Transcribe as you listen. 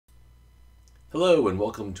Hello and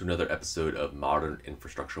welcome to another episode of Modern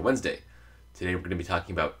Infrastructure Wednesday. Today we're going to be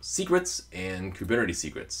talking about secrets and Kubernetes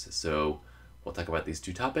secrets. So we'll talk about these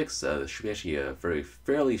two topics. This should be actually a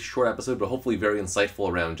fairly short episode, but hopefully very insightful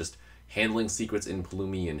around just handling secrets in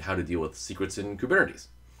Pulumi and how to deal with secrets in Kubernetes.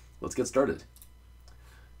 Let's get started.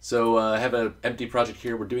 So I have an empty project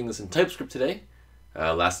here. We're doing this in TypeScript today.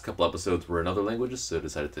 Last couple episodes were in other languages, so I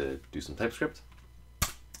decided to do some TypeScript.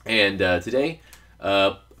 And today,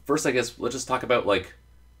 first, I guess let's just talk about like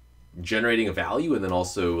generating a value, and then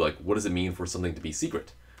also like what does it mean for something to be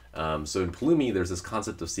secret. So in Pulumi, there's this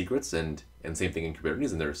concept of secrets, and same thing in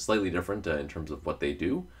Kubernetes, and they're slightly different in terms of what they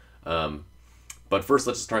do. But first,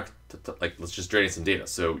 let's just start let's just generate some data.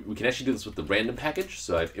 So we can actually do this with the random package.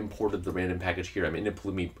 So I've imported the random package here. I'm in a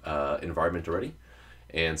Pulumi environment already,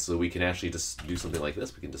 and so we can actually just do something like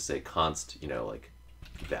this. We can just say const, like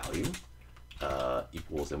value.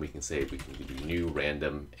 Equals, and we can say we can do new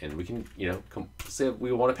random, and we can say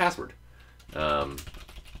we want a password. So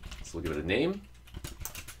we'll give it a name,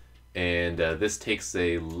 and this takes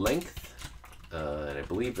a length, and I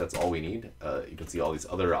believe that's all we need. You can see all these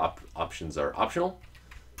other options are optional,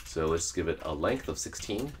 so let's give it a length of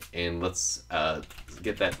 16, and let's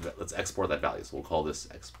let's export that value. So we'll call this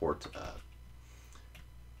export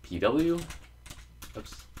PW.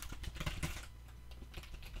 Oops.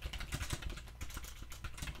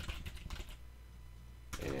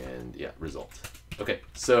 And yeah, result. Okay,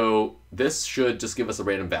 so this should just give us a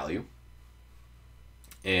random value,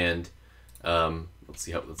 and let's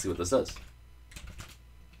see what this does.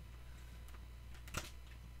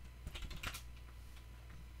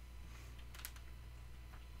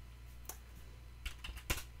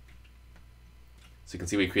 So you can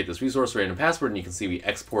see we create this resource random password, and you can see we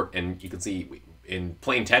export, and you can see in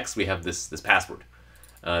plain text we have this password.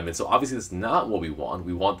 And so obviously that's not what we want.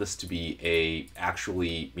 We want this to be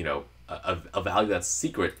actually a value that's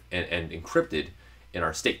secret and encrypted in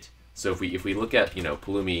our state. So if we look at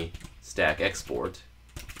Pulumi stack export,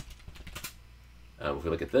 if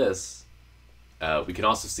we look at this, we can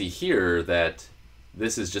also see here that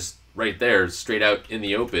this is just right there, straight out in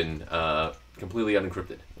the open, completely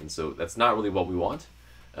unencrypted. And so that's not really what we want.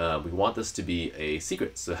 We want this to be a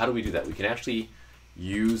secret. So how do we do that? We can actually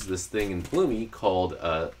use this thing in Pulumi called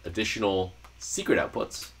additional secret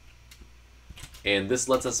outputs, and this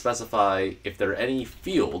lets us specify if there are any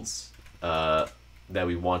fields that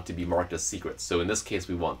we want to be marked as secrets. So in this case,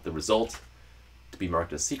 we want the result to be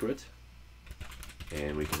marked as secret,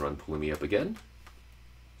 and we can run Pulumi up again,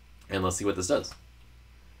 and let's see what this does.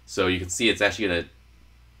 So you can see it's actually going to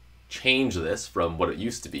change this from what it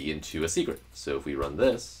used to be into a secret. So if we run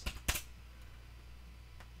this,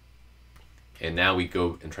 and now we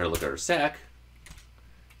go and try to look at our stack,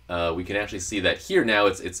 we can actually see that here now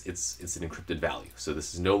it's an encrypted value. So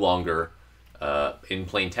this is no longer in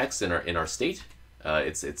plain text in our state.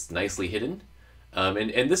 It's nicely hidden,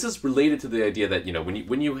 and this is related to the idea that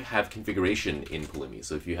when you have configuration in Pulumi.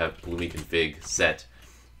 So if you have Pulumi config set,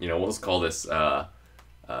 we'll just call this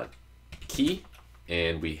key,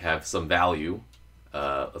 and we have some value.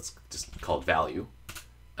 Let's just call it value.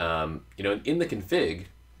 In the config.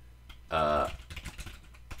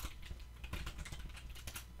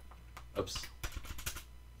 Oops.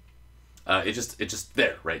 It's just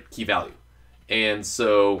there, right? Key value. And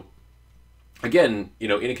so again,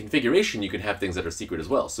 in a configuration, you can have things that are secret as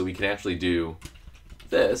well. So we can actually do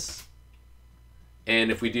this,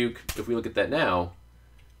 and if we look at that now,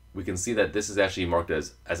 we can see that this is actually marked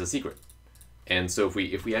as a secret. And so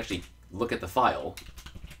if we actually look at the file,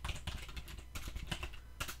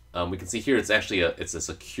 we can see here it's actually a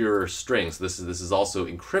secure string. So this is also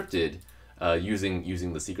encrypted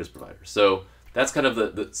using the secrets provider. So that's kind of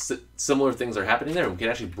the similar things are happening there. We can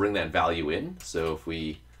actually bring that value in. So if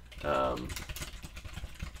we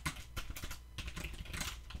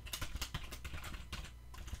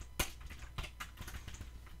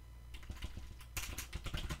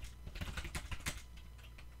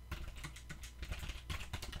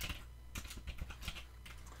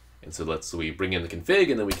and so we bring in the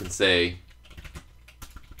config, and then we can say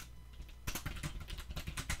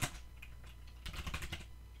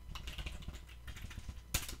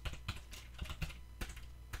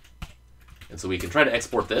so we can try to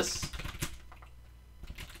export this,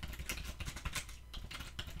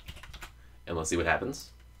 and let's see what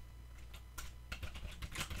happens.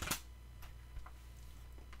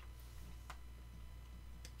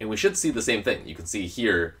 And we should see the same thing. You can see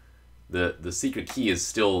here the secret key is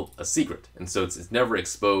still a secret, and so it's never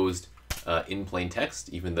exposed in plain text,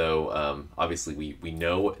 even though obviously we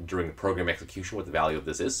know during the program execution what the value of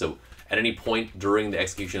this is. So at any point during the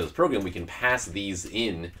execution of this program, we can pass these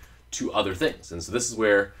in to other things. And so this is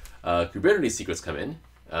where Kubernetes secrets come in,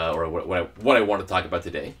 or what I want to talk about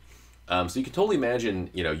today. So you can totally imagine,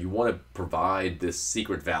 you want to provide this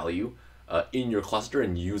secret value in your cluster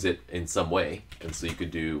and use it in some way. And so you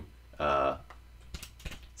could do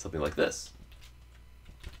something like this.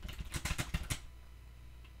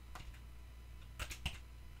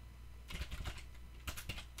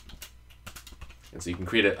 And so you can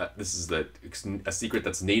create this is a secret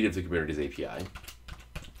that's native to Kubernetes API.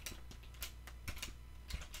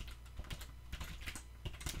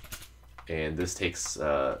 And this takes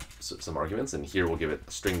some arguments, and here we'll give it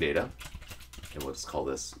string data, and we'll just call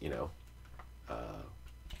this,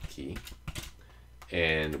 key.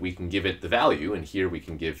 And we can give it the value, and here we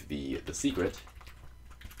can give the secret.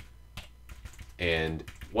 And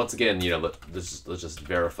once again, let's just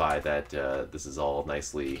verify that this is all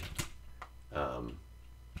nicely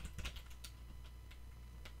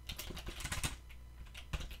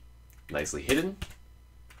nicely hidden.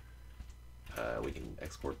 We can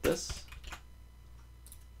export this.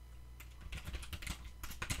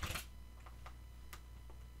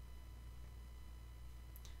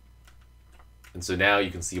 And so now you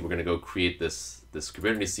can see we're going to go create this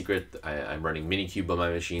Kubernetes secret. I'm running Minikube on my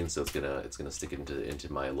machine, so it's gonna stick it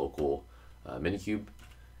into my local Minikube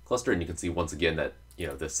cluster. And you can see once again that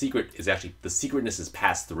the secret is actually, the secretness is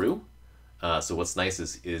passed through. So what's nice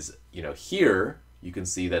is here you can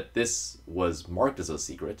see that this was marked as a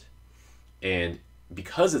secret, and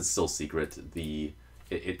because it's still secret, the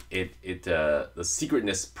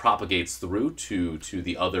secretness propagates through to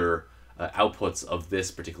the other outputs of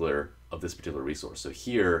this particular resource. So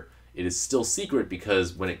here it is still secret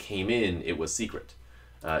because when it came in, it was secret,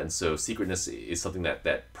 and so secretness is something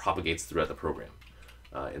that propagates throughout the program.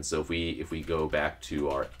 And so if we go back to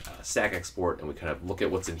our stack export and we kind of look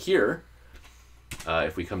at what's in here,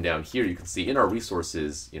 if we come down here, you can see in our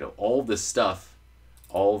resources, all this stuff,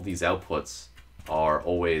 all of these outputs are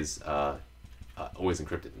always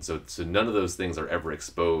encrypted, and so none of those things are ever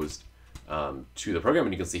exposed to the program.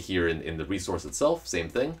 And you can see here in the resource itself, same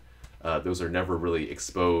thing. Those are never really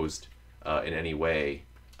exposed in any way,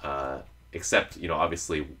 except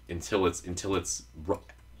obviously until it's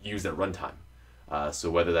used at runtime.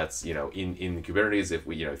 So whether that's in Kubernetes, if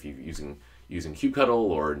you're using kubectl,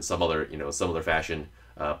 or in some other fashion,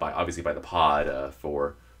 obviously by the pod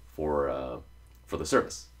for the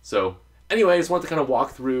service. So anyway, I just wanted to kind of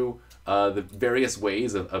walk through the various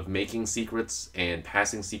ways of making secrets and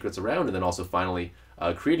passing secrets around, and then also finally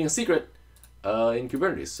creating a secret in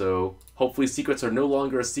Kubernetes. So hopefully secrets are no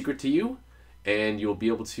longer a secret to you, and you'll be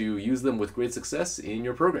able to use them with great success in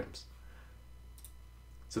your programs.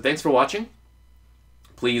 So thanks for watching.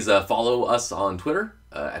 Please follow us on Twitter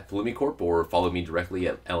at Pulumi Corp, or follow me directly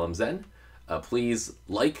at LMZen. Please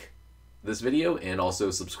like this video and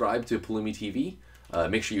also subscribe to Pulumi TV.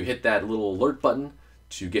 Make sure you hit that little alert button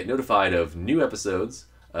to get notified of new episodes.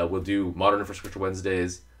 We'll do Modern Infrastructure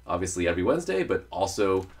Wednesdays, obviously every Wednesday, but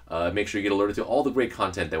also make sure you get alerted to all the great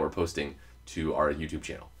content that we're posting to our YouTube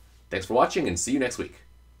channel. Thanks for watching, and see you next week.